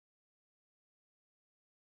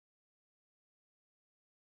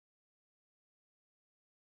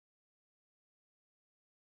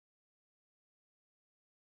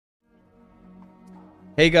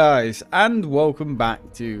Hey guys, and welcome back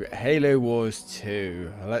to Halo Wars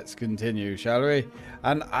 2. Let's continue, shall we?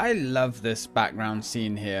 And I love this background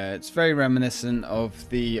scene here. It's very reminiscent of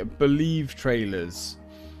the Believe trailers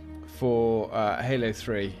for Halo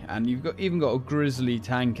 3. And you've even got a grizzly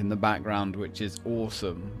tank in the background, which is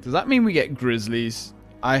awesome. Does that mean we get grizzlies?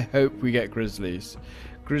 I hope we get grizzlies.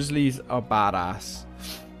 Grizzlies are badass.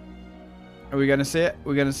 Are we going to see it?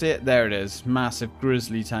 We're going to see it. There it is. Massive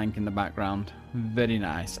grizzly tank in the background. Very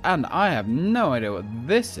nice. And I have no idea what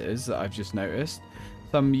this is that I've just noticed.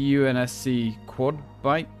 Some UNSC quad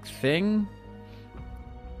bike thing.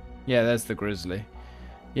 Yeah, there's the grizzly.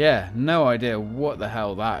 Yeah, no idea what the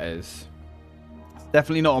hell that is. It's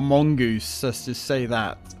definitely not a mongoose, let's just say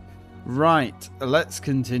that. Right, let's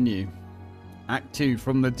continue. Act 2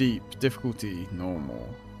 from the deep. Difficulty normal.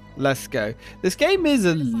 Let's go. This game is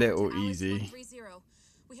a little easy.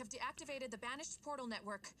 We have deactivated the banished portal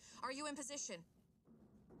network. Are you in position?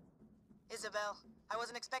 Isabel, I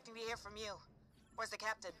wasn't expecting to hear from you. Where's the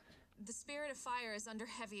captain? The Spirit of Fire is under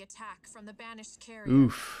heavy attack from the banished carrier.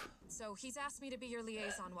 Oof. So he's asked me to be your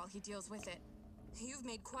liaison while he deals with it. You've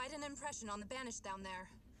made quite an impression on the banished down there.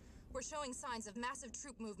 We're showing signs of massive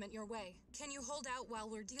troop movement your way. Can you hold out while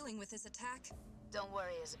we're dealing with this attack? Don't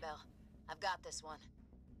worry, Isabel. I've got this one.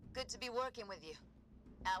 Good to be working with you.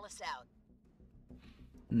 Alice out.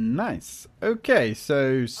 Nice. Okay,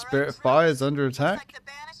 so Spirit of Fire is under attack. Looks like the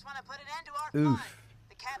banished want to put an end to our fun. Oof.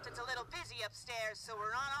 The captain's a little busy upstairs, so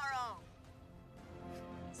we're on our own.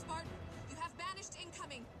 Spartan, you have banished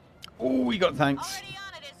incoming. Oh, we got tanks. Already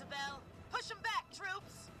on it, Isabel. Push them back,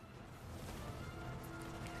 troops.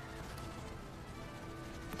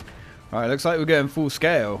 Alright, looks like we're getting full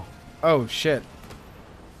scale. Oh, shit.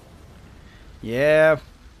 Yeah.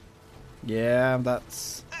 Yeah,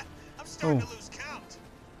 that's... I'm starting to lose count.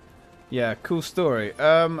 Yeah, cool story.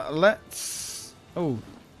 Let's... Oh.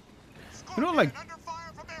 We don't, like,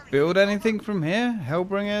 build anything from here?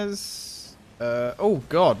 Hellbringers? Oh,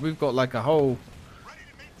 God. We've got, like, a whole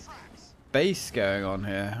base going on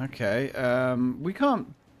here. Okay. We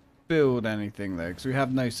can't build anything, though, because we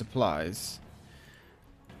have no supplies.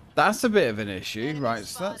 That's a bit of an issue. Right,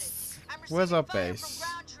 so that's... Where's our base?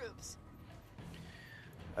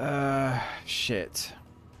 Shit.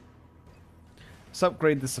 Let's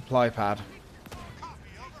upgrade the supply pad.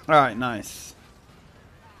 Alright, nice.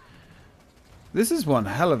 This is one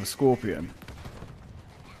hell of a Scorpion.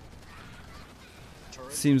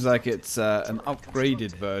 Seems like it's an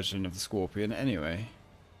upgraded version of the Scorpion anyway.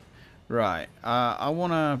 Right, I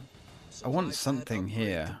want something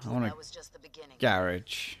here. I want a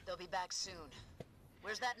garage. They'll be back soon.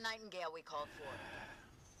 Where's that Nightingale we called for?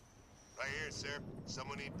 Right here, sir.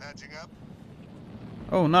 Someone need patching up?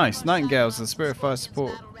 Oh, nice. Nightingale's the Spirit of Fire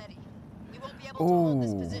support.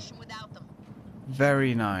 Oh,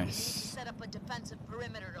 very nice. Set up a defensive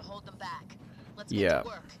perimeter to hold them back. Let's yeah. get to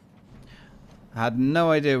work. I had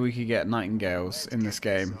no idea we could get Nightingales in this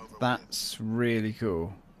game. That's really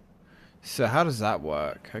cool. So how does that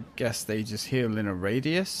work? I guess they just heal in a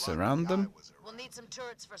radius around them? We'll need some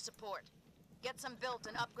turrets for support. Get some built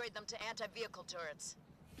and upgrade them to anti-vehicle turrets.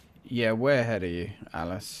 Yeah, way ahead of you,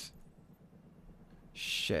 Alice.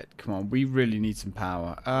 Shit, come on, we really need some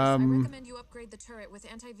power. I recommend you upgrade the turret with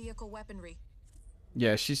anti-vehicle weaponry.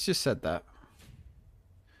 Yeah, she's just said that.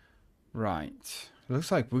 Right.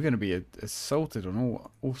 Looks like we're going to be assaulted on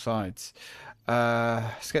all sides.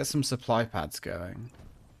 Let's get some supply pads going.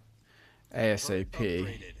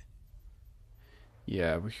 ASAP.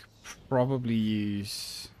 Yeah, we should probably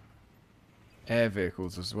use air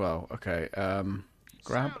vehicles as well. Okay,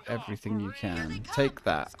 grab everything you can. Take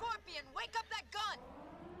that. Scorpion, wake up that gun!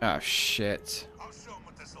 Oh, shit. I'll show them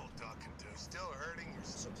what this old dog can do. Still hurting your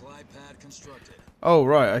supply pad constructed. Oh,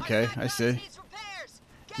 right, okay, I see.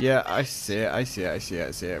 Yeah, I see it, I see it, I see it,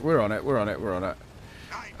 I see it. We're on it, we're on it, we're on it.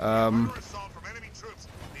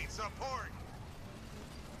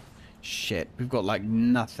 Shit, we've got like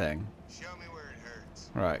nothing. Show me where it hurts.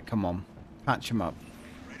 Right, come on. Patch him up.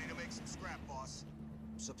 Ready to make some scrap, boss.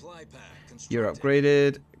 Supply pad constructed. You're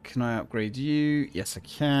upgraded. Can I upgrade you? Yes, I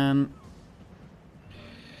can.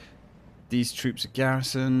 These troops are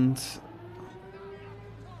garrisoned.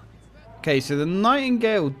 Okay, so the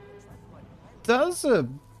Nightingale does a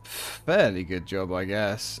fairly good job, I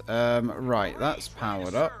guess. Right, that's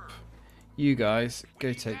powered up. You guys,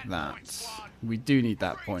 go take that. We do need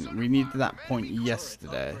that point. We needed that point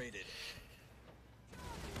yesterday.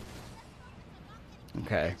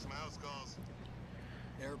 Okay.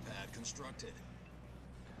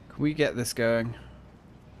 Can we get this going?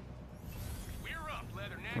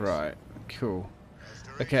 Right, cool.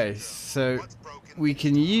 Okay, so we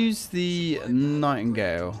can use the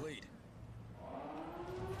Nightingale.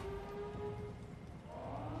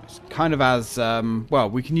 It's kind of as, well,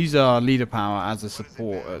 we can use our leader power as a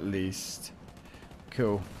support at least.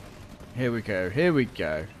 Cool. Here we go, here we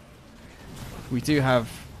go. We do have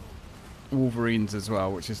Wolverines as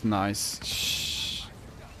well, which is nice. Shh.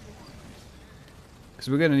 Because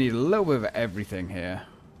we're going to need a little bit of everything here.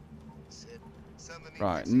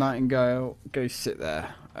 Right, Nightingale, go sit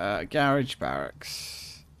there. Garage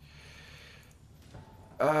barracks.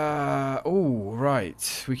 Oh,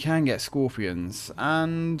 right. We can get Scorpions.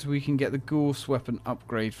 And we can get the Gorse weapon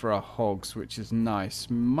upgrade for our Hogs, which is nice.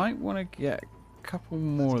 Might want to get a couple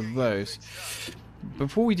more of those.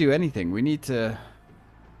 Before we do anything, we need to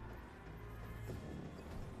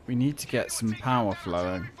get some power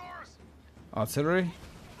flowing. Artillery?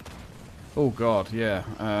 Oh god,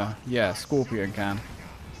 yeah. Yeah, Scorpion can.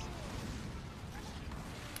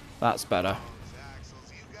 That's better.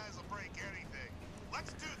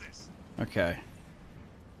 Okay.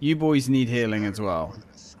 You boys need healing as well.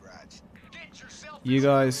 You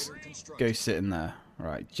guys go sit in there.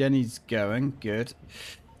 Right, Jenny's going. Good.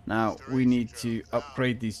 Now, we need to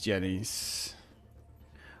upgrade these Jennies.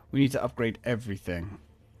 We need to upgrade everything.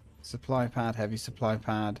 Supply pad, heavy supply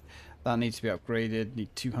pad. That needs to be upgraded.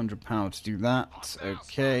 Need 200 power to do that.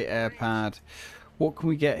 Okay, air pad. What can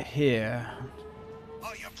we get here?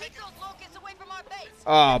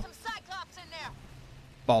 Ah,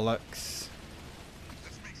 bollocks.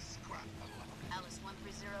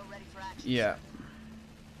 Yeah.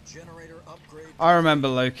 I remember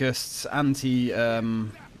Locusts, anti-vehicle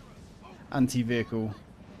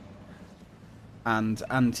and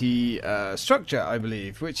anti-structure, I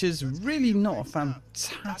believe, which is really not a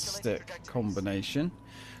fantastic combination.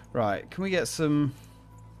 Right, can we get some...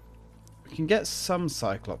 We can get some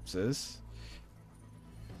Cyclopses.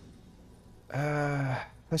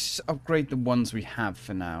 Let's just upgrade the ones we have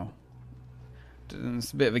for now.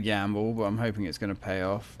 It's a bit of a gamble, but I'm hoping it's going to pay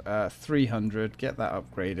off. 300, get that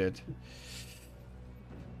upgraded.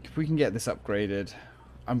 If we can get this upgraded...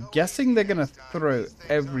 I'm guessing they're going to throw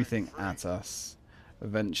everything at us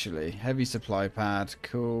eventually. Heavy supply pad,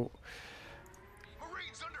 cool.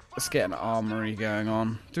 Let's get an armory going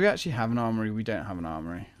on. Do we actually have an armory? We don't have an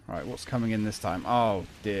armory. Right, what's coming in this time? Oh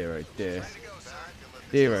dear, oh dear.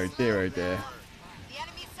 Dear, oh dear, oh dear.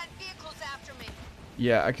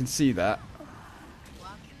 Yeah, I can see that.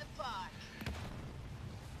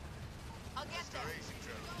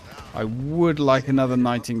 I would like another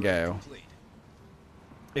Nightingale.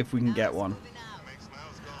 If we can get one.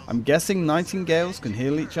 I'm guessing Nightingales can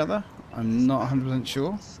heal each other. I'm not 100%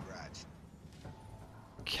 sure.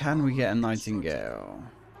 Can we get a Nightingale?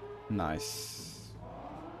 Nice.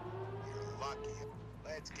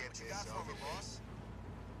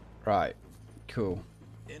 Right. Cool.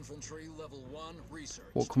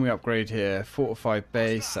 What can we upgrade here? Fortified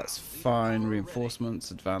base. That's fine.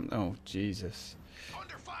 Reinforcements. Advanced. Oh, Jesus.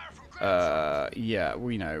 Yeah,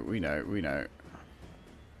 we know.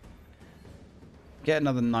 Get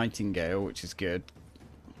another Nightingale, which is good.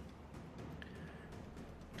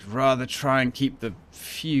 I'd rather try and keep the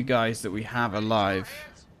few guys that we have alive.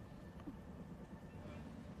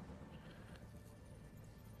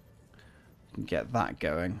 Get that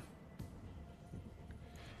going.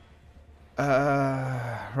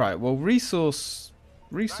 Right, well, resources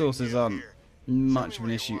aren't much of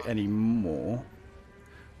an issue anymore,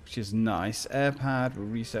 which is nice. Airpad, we're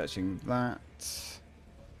researching that.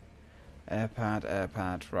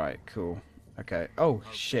 Airpad, right, cool. Okay, oh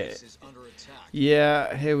shit.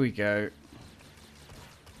 Yeah, here we go.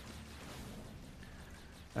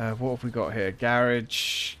 What have we got here?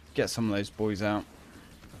 Garage, get some of those boys out.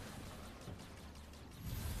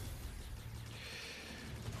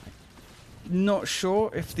 Not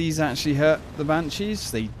sure if these actually hurt the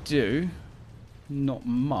Banshees. They do. Not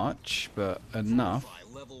much, but enough.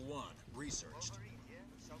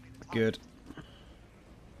 Good.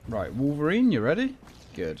 Right, Wolverine, you ready?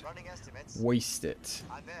 Good. Waste it.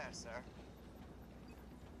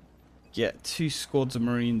 Get 2 squads of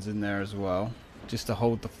Marines in there as well, just to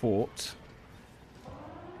hold the fort.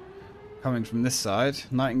 Coming from this side,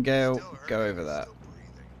 Nightingale, go over that.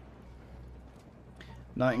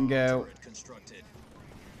 Nightingale,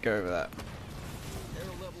 go over that.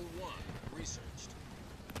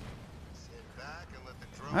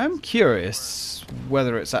 I'm curious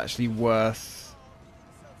whether it's actually worth...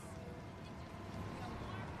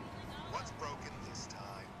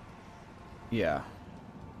 Yeah.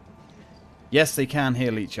 Yes, they can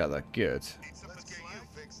heal each other. Good.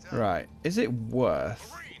 Right. Is it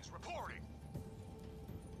worth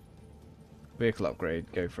Vehicle upgrade.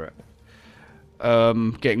 Go for it.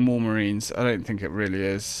 Getting more Marines. I don't think it really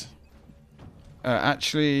is.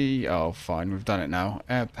 Actually, oh, fine. We've done it now.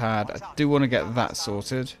 Airpad. I do want to get that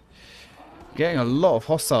sorted. Getting a lot of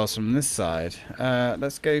hostiles from this side.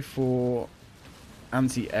 Let's go for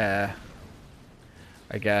anti-air,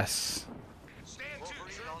 I guess.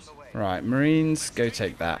 Right, Marines, go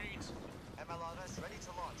take that.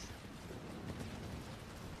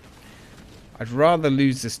 I'd rather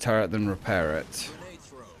lose this turret than repair it.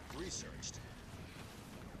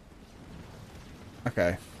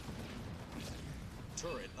 Okay.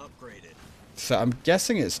 So I'm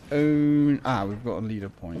guessing its own... Ah, we've got a leader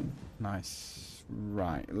point. Nice.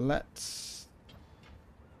 Right, let's...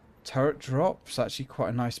 Turret drop. It's actually quite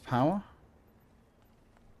a nice power.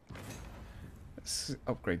 Let's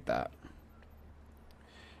upgrade that.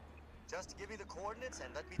 Just to give you the coordinates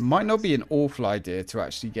and let me Might not be an awful idea to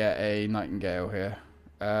actually get a Nightingale here.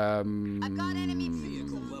 I've got enemy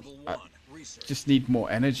vehicle level 1. Just need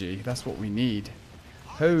more energy. That's what we need.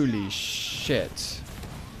 Holy shit.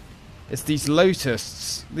 It's these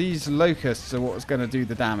locusts. These locusts are what's going to do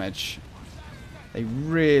the damage. They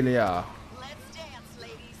really are. Let's dance,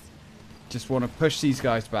 ladies. Just want to push these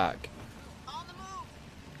guys back. On the move.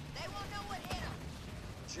 They won't know what hit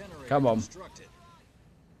them. Come on.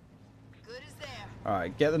 Good as there.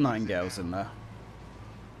 Alright, get the Nightingales in there.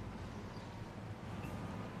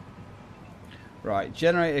 Right,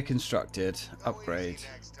 generator constructed. Upgrade.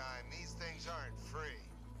 Next time, these things aren't free.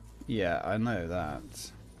 Yeah, I know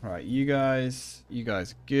that. Right, you guys are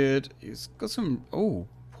good. It's got some... Oh,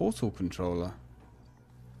 portal controller.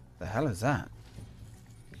 The hell is that?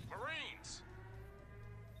 Marines!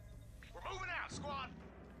 We're moving out, squad!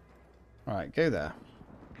 Alright, go there.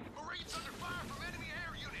 Marines under fire from enemy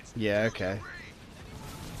air units! Yeah, okay.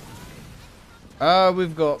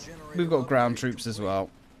 We've got ground troops as well.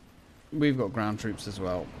 We've got ground troops as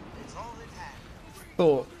well. It's all in hand.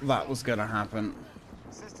 Thought that was gonna happen.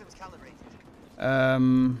 Systems calibrated.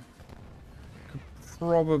 Could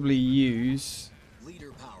probably use...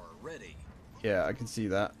 Leader power ready. Yeah, I can see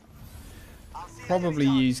that. I'll see Probably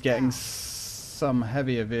you use getting some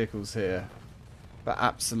heavier vehicles here. But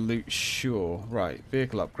absolute sure. Right,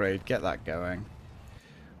 vehicle upgrade. Get that going.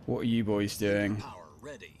 What are you boys doing? Power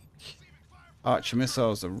ready. Archer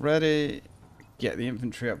missiles are ready. Get the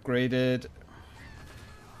infantry upgraded.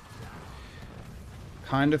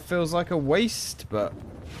 Kind of feels like a waste, but...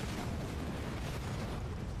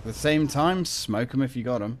 At the same time, smoke them if you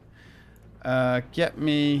got them. Get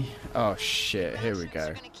me... Oh shit, here we go.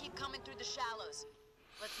 Are gonna keep coming through the shallows.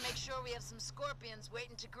 Let's make sure we have some scorpions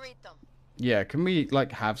waiting to greet them. Yeah, can we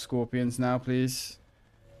like have scorpions now, please?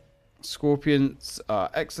 Scorpions are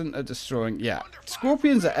excellent at destroying... Yeah,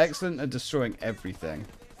 scorpions are excellent at destroying everything.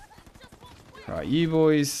 Right, you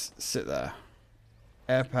boys, sit there.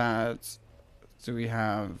 Airpads. Do we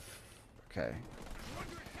have... Okay.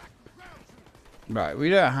 Right, we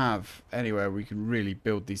don't have anywhere we can really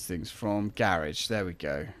build these things from. Garage, there we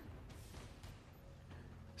go.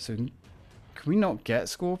 So, can we not get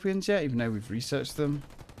scorpions yet, even though we've researched them?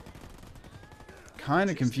 Kind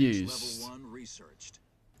of confused.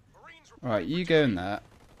 Right, you go in there.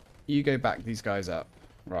 You go back these guys up.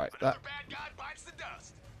 Right, that...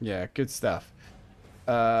 Yeah, good stuff.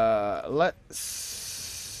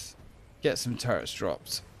 Let's get some turrets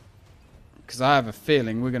dropped. Because I have a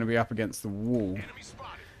feeling we're going to be up against the wall.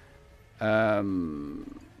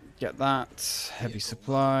 Get that. Heavy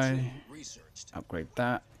supply. Upgrade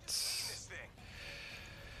that.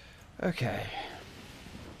 Okay.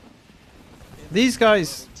 These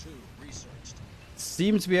guys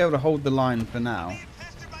seem to be able to hold the line for now.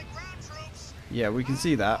 Yeah, we can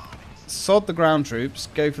see that. Sod the ground troops.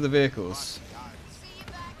 Go for the vehicles.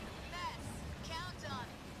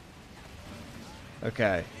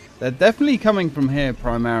 Okay. They're definitely coming from here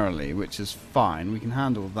primarily, which is fine. We can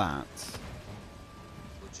handle that.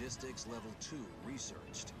 Logistics level 2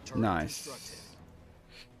 researched. Nice.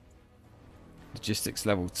 Logistics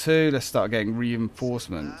level 2. Let's start getting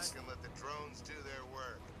reinforcements.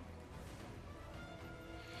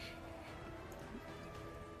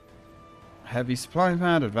 Heavy supply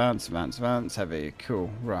pad, advance, advance, advance, heavy.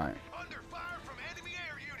 Cool, right. Under fire from enemy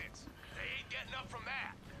air units. They ain't getting up from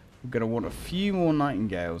that. We're going to want a few more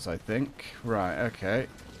Nightingales, I think. Right, okay.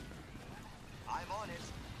 I'm on it.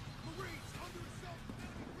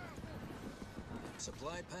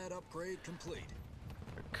 Supply pad upgrade complete.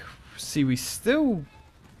 See, we still...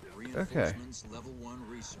 Okay. Level 1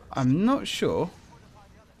 research. I'm not sure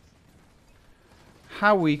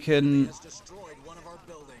how we can... Has destroyed one of our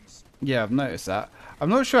buildings. Yeah, I've noticed that. I'm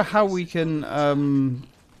not sure how we can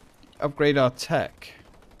upgrade our tech.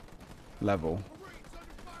 level.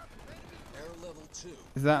 Air level 2.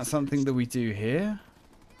 Is that something that we do here?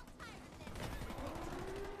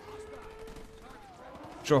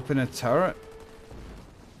 Drop in a turret?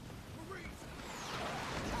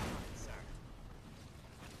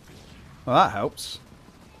 Well, that helps.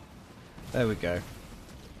 There we go.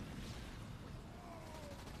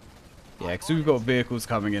 Yeah, because we've got vehicles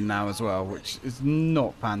coming in now as well, which is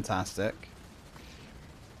not fantastic.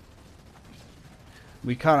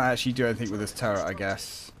 We can't actually do anything with this turret, I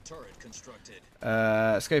guess. Turret constructed.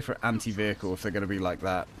 Let's go for anti-vehicle if they're going to be like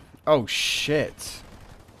that. Oh, shit.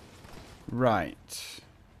 Right.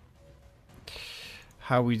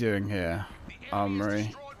 How are we doing here?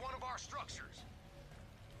 Armory.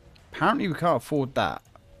 Apparently we can't afford that.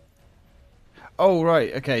 Oh,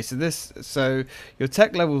 right. Okay, so your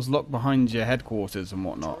tech level's locked behind your headquarters and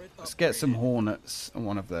whatnot. Let's get some Hornets on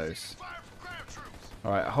one of those.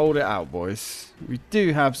 Alright, hold it out, boys. We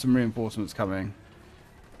do have some reinforcements coming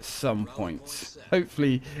at some point.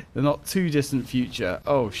 Hopefully, the not too distant future.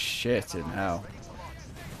 Oh, shit in hell.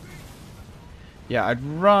 Yeah, I'd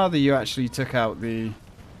rather you actually took out the...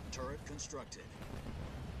 Turret constructed.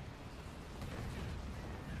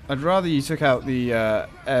 I'd rather you took out the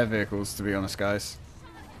air vehicles, to be honest, guys.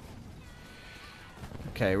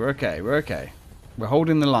 Okay, we're okay. We're okay. We're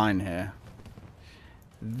holding the line here.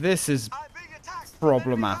 This is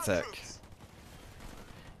problematic.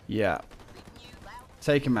 Yeah.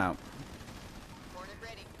 Take him out.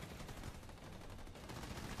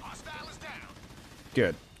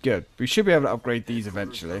 Good, good. We should be able to upgrade these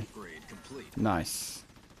eventually. Nice.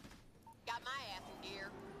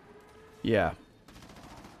 Yeah.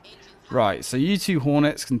 Right, so you two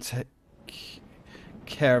Hornets can take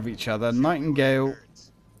care of each other. Nightingale,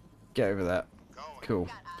 get over there. Cool.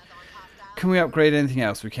 Can we upgrade anything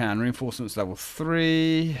else? We can. Reinforcements level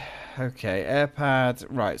 3. Okay, air pad.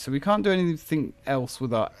 Right, so we can't do anything else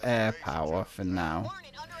with our air power for now.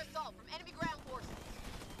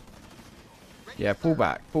 Yeah, pull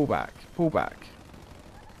back, pull back, pull back.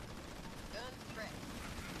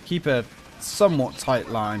 Keep a somewhat tight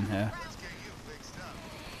line here.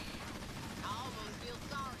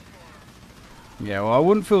 Yeah, well, I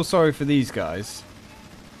wouldn't feel sorry for these guys.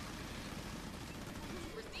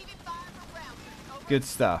 Good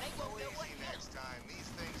stuff.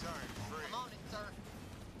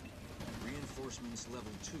 Reinforcements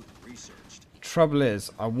level 2 researched. Trouble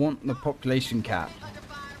is, I want the population cap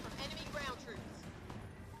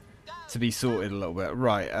to be sorted a little bit.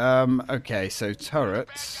 Right, okay, so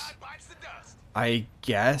turrets. I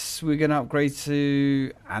guess we're going to upgrade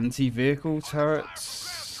to anti-vehicle turrets.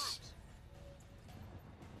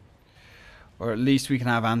 Or at least we can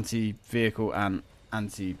have anti-vehicle and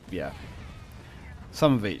anti... yeah.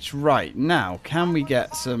 Some of each. Right, now, can we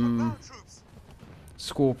get some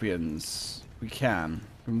Scorpions? We can.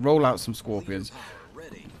 We can roll out some Scorpions.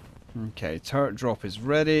 Okay, turret drop is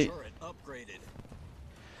ready. Turret upgraded.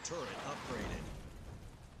 Turret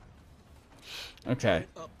upgraded. Okay.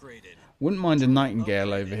 Upgraded. Wouldn't mind a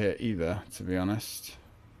Nightingale over here either, to be honest.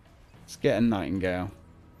 Let's get a Nightingale.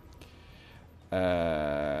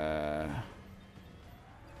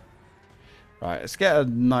 Right, let's get a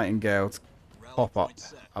Nightingale to pop up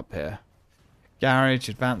here. Garage,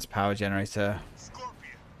 advanced power generator.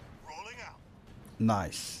 Scorpion, rolling out.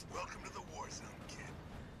 Nice. Welcome to the war zone, kid.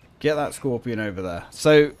 Get that Scorpion over there.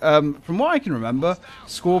 So, from what I can remember,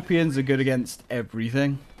 Scorpions are good against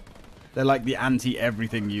everything. They're like the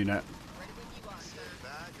anti-everything unit.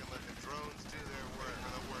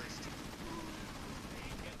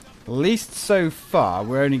 At least so far,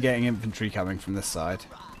 we're only getting infantry coming from this side.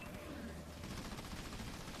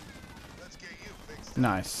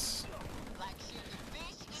 Nice.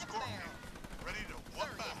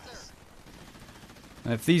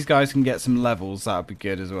 And if these guys can get some levels, that would be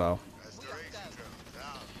good as well.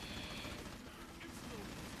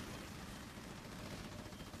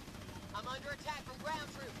 I'm under attack from ground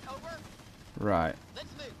troops. Over. Right. Let's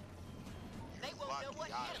move. They won't know what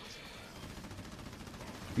hit 'em.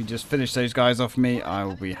 If you just finish those guys off me, I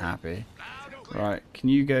will be happy. Right, can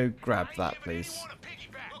you go grab that, please?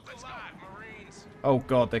 Oh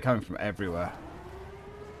god, they're coming from everywhere.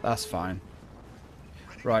 That's fine.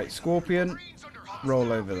 Right, Scorpion,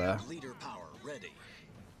 roll over there. Leader power ready.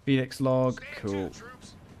 Phoenix log, cool.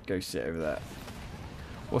 Go sit over there.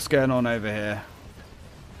 What's going on over here?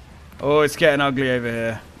 Oh, it's getting ugly over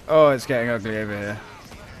here. Oh, it's getting ugly over here.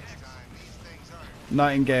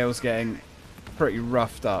 Nightingale's getting pretty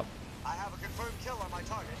roughed up. I have a confirmed kill on my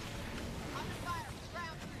target. Under fire from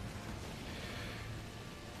ground troops.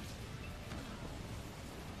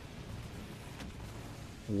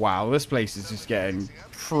 Wow, this place is just getting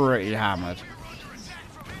pretty hammered.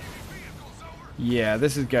 Yeah,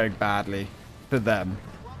 this is going badly for them.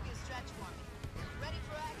 Won't be a stretch for me. Ready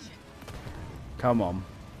for action. Come on.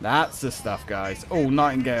 That's the stuff, guys. Oh,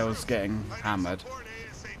 Nightingale's getting hammered.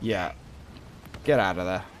 Yeah. Get out of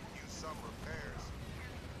there.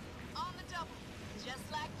 On the double.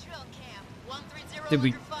 Just like drill cam. 130 Did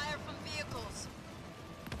we- under fire from vehicles.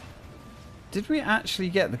 Did we actually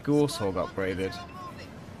get the Gorsehog upgraded? 130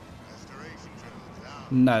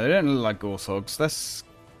 moving. No, they don't look like Gorsehogs. Let's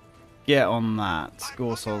get on that.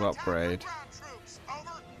 Gorsehog upgrade.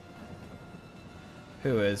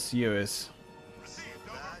 Who is? You is.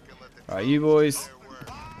 Alright, you boys.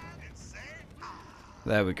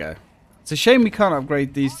 There we go. It's a shame we can't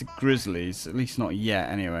upgrade these to Grizzlies. At least not yet,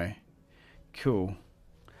 anyway. Cool.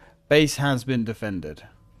 Base has been defended.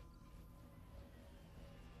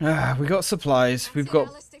 We got supplies. We've got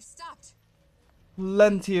Alice, they've stopped.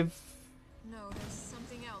 plenty of... No, there's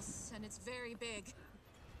something else, and it's very big.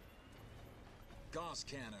 Gauss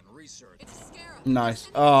cannon research. It's a scarab. Nice. It's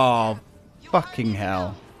an Oh, scarab. fucking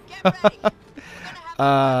hell. Get ready. We're gonna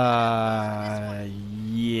have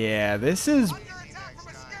Yeah, this is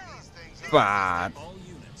bad. All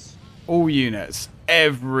units. All units.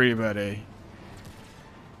 Everybody.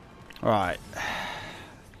 Alright.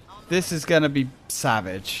 This is going to be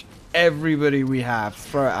savage. Everybody we have,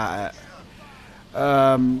 throw it at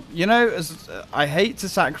it. You know, I hate to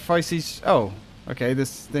sacrifice these... Oh, okay,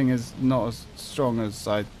 this thing is not as strong as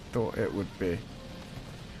I thought it would be. hitting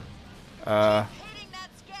that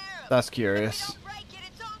scarab. That's If we curious. don't break it,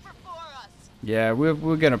 it's over for us. Yeah, we're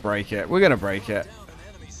going to break it. We're going to break it. Down an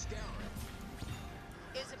enemy scarab.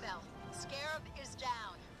 Isabel, scarab is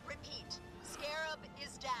down. Repeat, scarab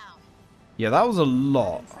is down. Yeah, that was a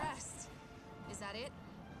lot. Impressed. Is that it?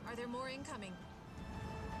 Are there more incoming?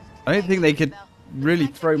 I don't think they could Isabel. really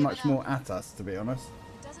Protect throw and give much it more up. at us, to be honest.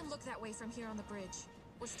 Doesn't look that way from here on the bridge.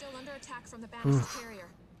 We're still under attack from the banished carrier.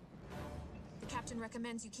 The captain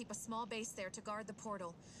recommends you keep a small base there to guard the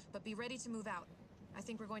portal, but be ready to move out. I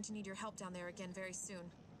think we're going to need your help down there again very soon.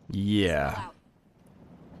 Yeah. Out.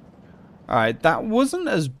 Alright, that wasn't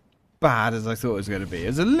as bad as I thought it was going to be.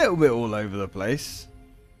 It's a little bit all over the place.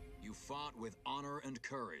 You fought with honor and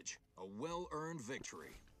courage. A well-earned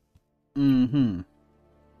victory. Mm-hmm.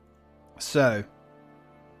 So.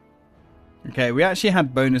 Okay, we actually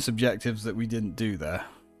had bonus objectives that we didn't do there.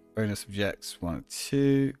 Bonus objects 1 and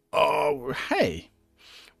 2. Oh, hey.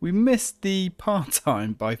 We missed the part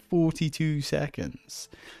time by 42 seconds.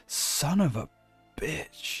 Son of a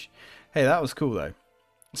bitch. Hey, that was cool though.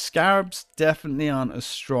 Scarabs definitely aren't as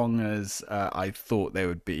strong as I thought they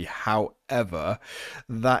would be. However,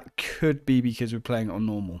 that could be because we're playing it on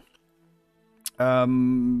normal.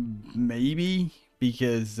 Maybe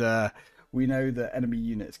because we know that enemy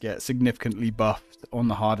units get significantly buffed on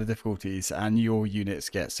the harder difficulties, and your units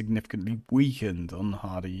get significantly weakened on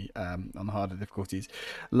the harder difficulties.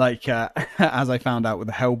 Like as I found out with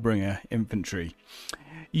the Hellbringer infantry.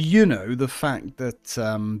 You know, the fact that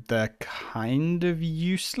they're kind of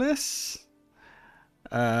useless.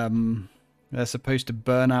 They're supposed to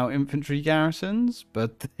burn out infantry garrisons,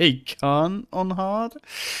 but they can't on hard.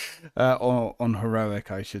 Or on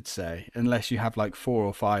heroic, I should say. Unless you have like 4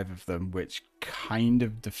 or 5 of them, which kind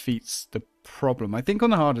of defeats the problem. I think on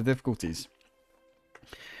the harder difficulties,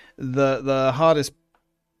 the hardest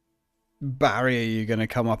barrier you're going to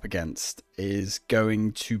come up against is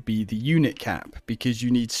going to be the unit cap, because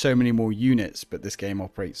you need so many more units, but this game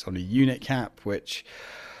operates on a unit cap, which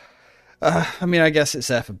I mean, I guess it's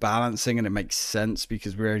there for balancing, and it makes sense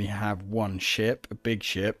because we only have one ship, a big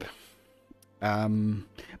ship.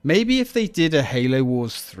 Maybe if they did a Halo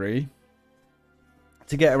Wars 3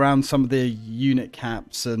 to get around some of the unit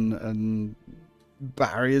caps and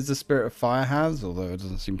barriers the Spirit of Fire has, although it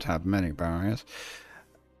doesn't seem to have many barriers,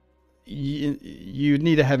 you'd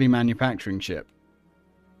need a heavy manufacturing ship.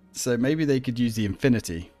 So maybe they could use the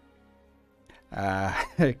Infinity.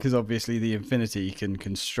 Because obviously the Infinity can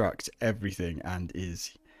construct everything and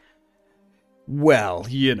is, well,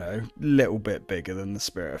 you know, a little bit bigger than the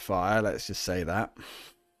Spirit of Fire, let's just say that.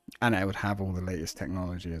 And it would have all the latest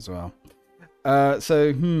technology as well.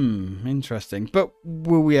 Interesting. But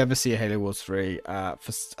will we ever see a Halo Wars 3? I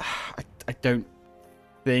don't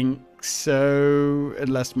think so,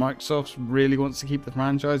 unless Microsoft really wants to keep the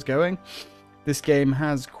franchise going. This game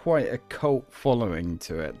has quite a cult following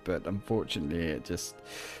to it, but unfortunately it just...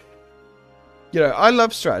 You know, I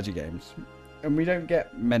love strategy games, and we don't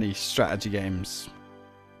get many strategy games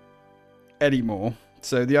anymore.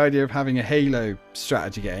 So the idea of having a Halo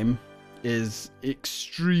strategy game is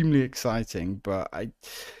extremely exciting, but I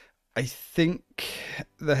think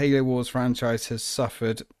the Halo Wars franchise has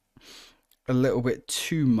suffered a little bit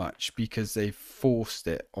too much because they forced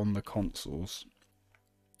it on the consoles,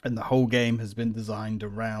 and the whole game has been designed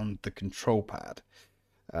around the control pad,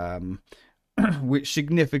 which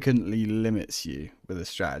significantly limits you with a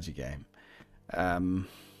strategy game.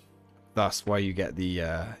 That's why you get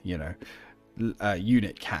the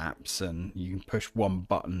unit caps, and you can push one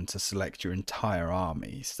button to select your entire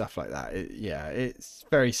army, stuff like that. It's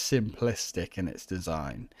very simplistic in its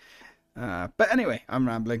design. But anyway, I'm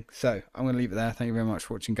rambling, so I'm going to leave it there. Thank you very much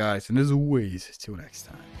for watching, guys, and as always, till next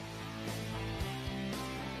time.